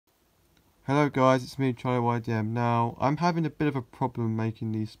Hello guys, it's me, CharlieYDM. Now, I'm having a bit of a problem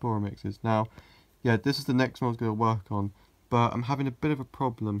making these spore remixes. Now, yeah, this is the next one I was going to work on, but I'm having a bit of a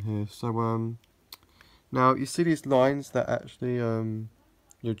problem here. So, now you see these lines that actually,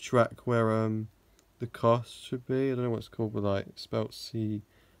 track where, the cost should be. I don't know what it's called, but like, spelled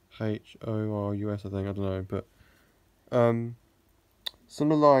CHORUS, I think, I don't know, but, some of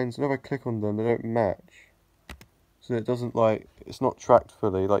the lines, whenever I click on them, they don't match. So it doesn't like, it's not tracked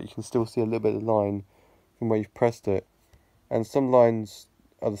fully, like you can still see a little bit of the line from where you've pressed it. And some lines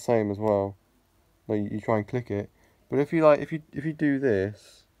are the same as well. Like you try and click it. But if you do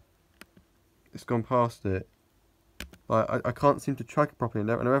this, it's gone past it. Like I can't seem to track it properly.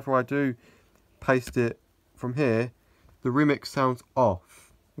 And whenever I do paste it from here, the remix sounds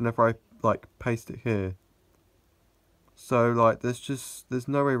off whenever I like paste it here. So like there's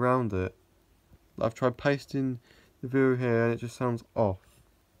no way around it. I've tried pasting the video here and it just sounds off.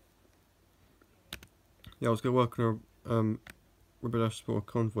 Yeah, I was going to work on a Reupload Sparta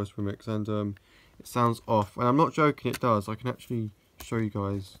Convoice remix and it sounds off. And I'm not joking, it does. I can actually show you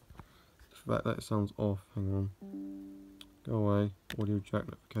guys the fact that it sounds off. Hang on. Go away. Audio jack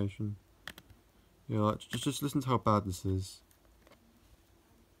notification. Yeah, like, just listen to how bad this is.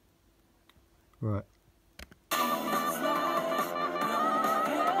 Right.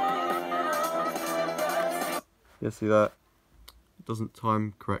 Yeah, see that? It doesn't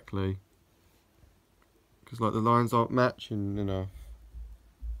time correctly. Because like the lines aren't matching enough.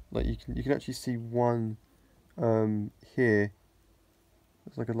 Like you can actually see one here.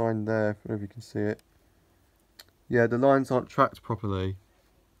 There's like a line there, I don't know if you can see it. Yeah, the lines aren't tracked properly.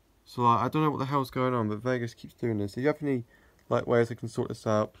 So like, I don't know what the hell's going on, but Vegas keeps doing this. If you have any like ways I can sort this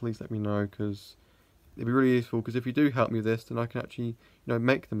out, please let me know, because it'd be really useful. Because if you do help me with this, then I can actually,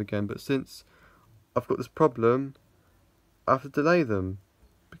 make them again. But since I've got this problem, I have to delay them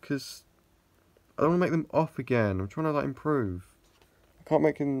because I don't want to make them off again. I'm trying to like improve. I can't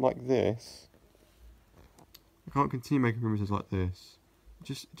make them like this. I can't continue making remixes like this.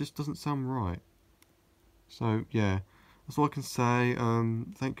 It just doesn't sound right. So yeah, that's all I can say.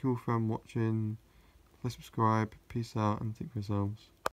 Thank you all for watching. Please subscribe. Peace out and think for yourselves.